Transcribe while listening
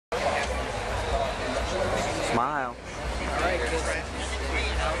Smile.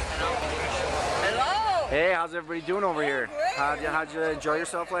 Hello. Hey, how's everybody doing over here? How'd you enjoy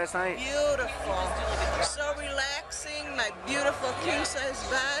yourself last night? Beautiful. So relaxing. My beautiful king size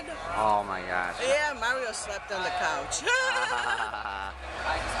bed. Oh my gosh. Yeah, Mario slept on the couch.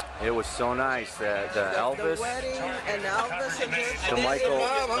 It was so nice. The Elvis. The wedding and Elvis and The Michael.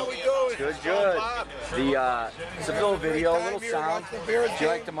 How we going? Good. It's a little video, a little sound. Do you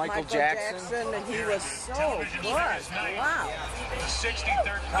like the Michael Jackson? And he was so good. Wow.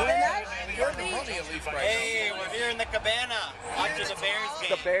 63rd Hey, we're here in the cabana watching the Bears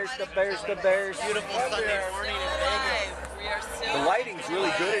game. The Bears. Beautiful Sunday morning in Vegas. We are still. The lighting's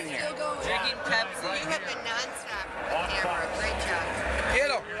really good in here. Drinking Pepsi. You have been nonstop with the camera. Great job. Get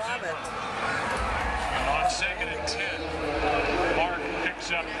him. Love it. On 2nd and 10, Mark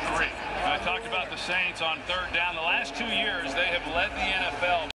picks up 3. I talked about the Saints on 3rd down. The last 2 years, they have led the NFL